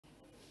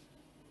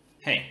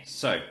Hey,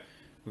 so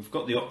we've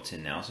got the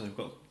opt-in now, so we've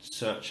got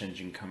search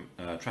engine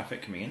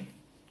traffic coming in,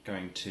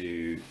 going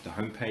to the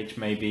homepage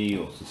maybe,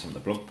 or to some of the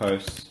blog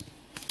posts,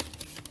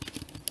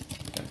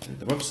 go to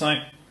the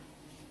website,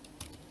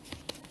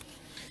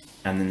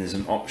 and then there's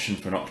an option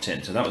for an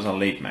opt-in. So that was our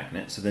lead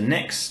magnet. So the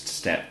next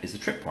step is the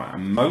Tripwire,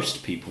 and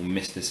most people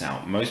miss this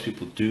out. Most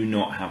people do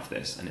not have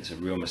this, and it's a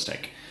real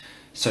mistake.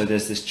 So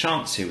there's this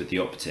chance here with the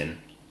opt-in.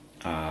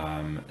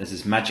 There's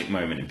this magic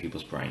moment in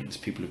people's brains.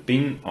 People have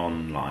been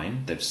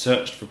online, they've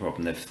searched for a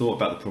problem, they've thought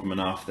about the problem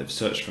enough, they've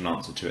searched for an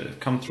answer to it, they've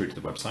come through to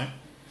the website.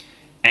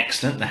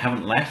 Excellent, they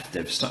haven't left,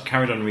 they've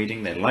carried on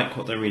reading, they like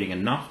what they're reading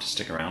enough to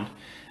stick around,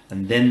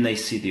 and then they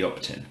see the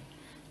opt-in.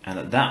 And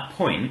at that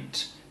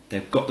point,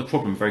 they've got the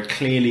problem very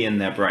clearly in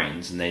their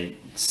brains, and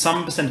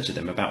some percentage of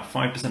them, about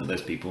 5% of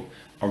those people,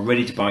 are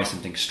ready to buy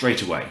something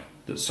straight away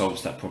that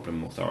solves that problem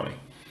more thoroughly.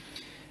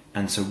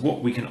 And so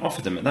what we can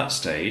offer them at that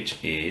stage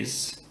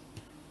is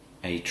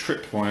a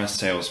Tripwire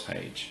sales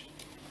page,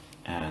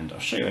 and I'll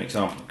show you a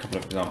couple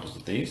of examples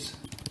of these.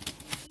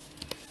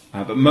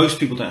 But most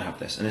people don't have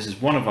this, and this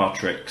is one of our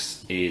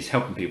tricks, is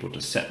helping people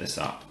to set this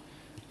up,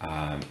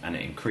 and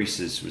it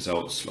increases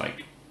results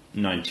like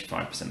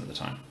 95% of the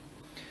time.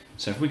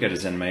 So if we go to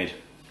ZenMaid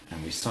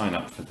and we sign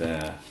up for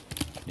their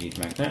lead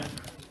magnet,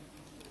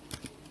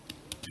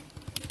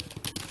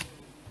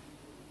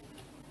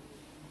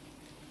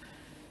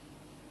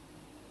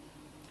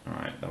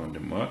 alright, that one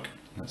didn't work.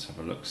 Let's have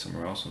a look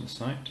somewhere else on the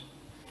site.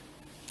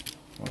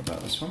 What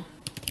about this one?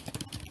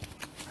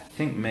 I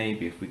think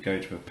maybe if we go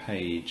to a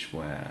page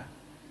where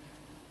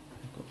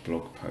I've got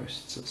blog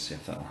posts, let's see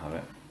if that'll have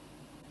it.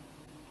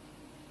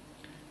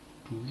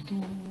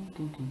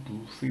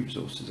 Free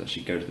resources,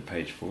 actually go to the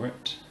page for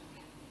it.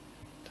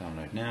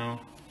 Download now.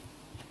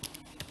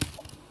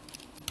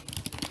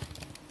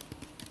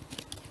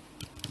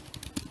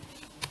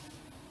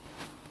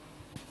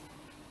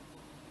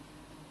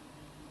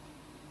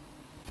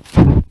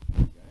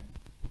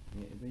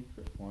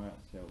 Tripwire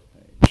sales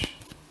page.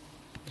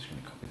 I'm just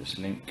going to copy this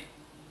link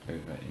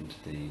over into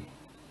the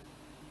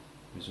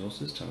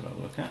resources to have a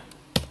little look at.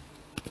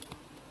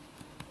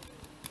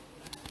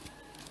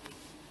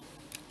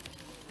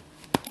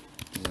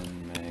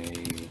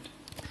 ZenMaid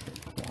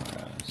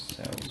Tripwire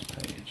sales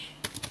page.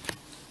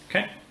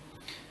 Okay,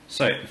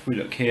 so if we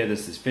look here,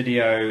 there's this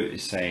video.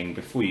 It's saying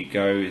before you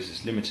go, is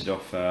this limited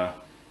offer,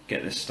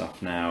 get this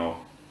stuff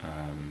now.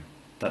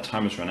 That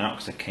time has run out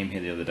because I came here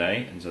the other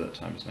day, and so that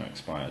time is now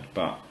expired.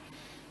 But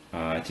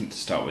I think to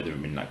start with, there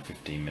have been like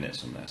 15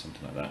 minutes on there,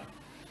 something like that.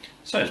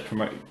 So it's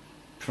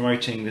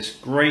promoting this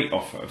great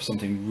offer of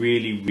something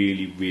really,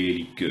 really,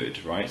 really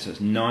good, right? So it's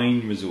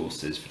 9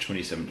 resources for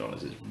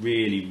 $27. It's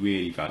really,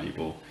 really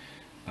valuable.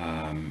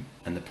 And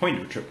the point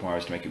of a Tripwire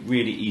is to make it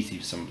really easy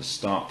for someone to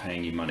start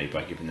paying you money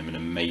by giving them an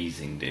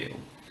amazing deal.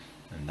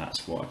 And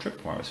that's what a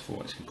Tripwire is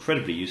for. It's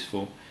incredibly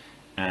useful,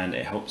 and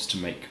it helps to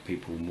make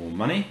people more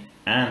money,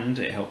 and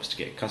it helps to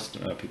get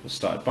people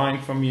started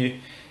buying from you,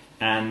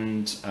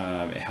 and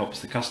it helps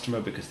the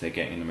customer because they're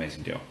getting an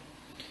amazing deal.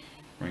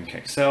 Rank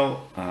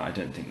Excel, I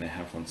don't think they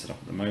have one set up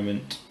at the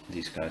moment.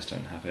 These guys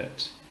don't have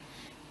it.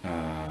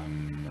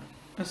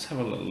 Let's have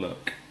a little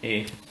look.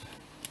 If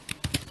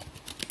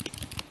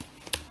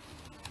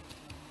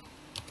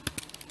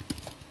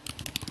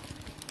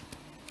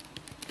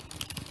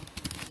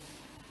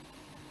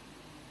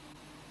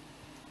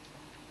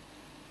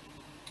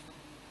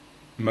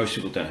most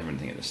people don't have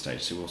anything at this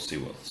stage, so we'll see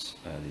what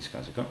these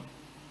guys have got.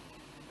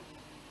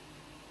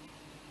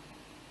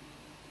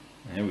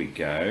 There we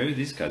go,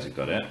 these guys have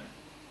got it.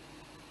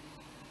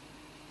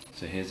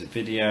 So here's a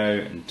video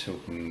and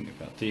talking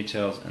about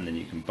details, and then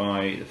you can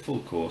buy the full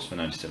course for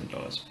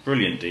 $97.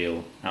 Brilliant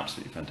deal,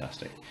 absolutely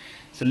fantastic.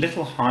 It's a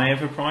little high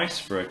of a price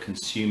for a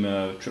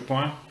consumer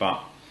Tripwire,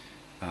 but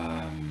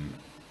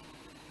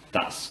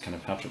that's kind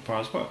of how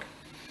Tripwires work.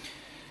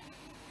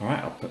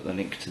 Alright, I'll put the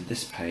link to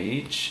this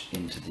page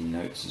into the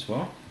notes as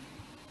well.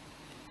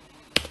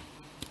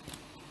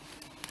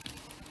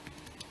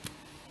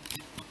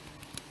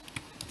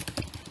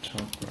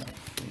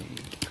 Photography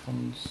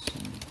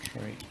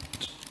concentrate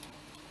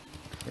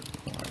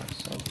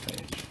Tripwire sales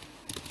page.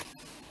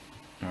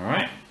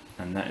 Alright,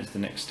 and that is the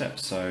next step.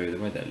 So the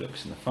way that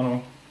looks in the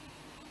funnel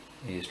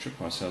is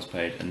Tripwire sales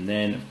page, and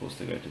then of course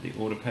they go to the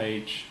order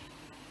page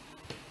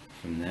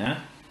from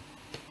there,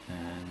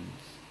 and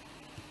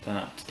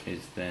that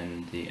is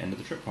then the end of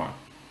the Tripwire.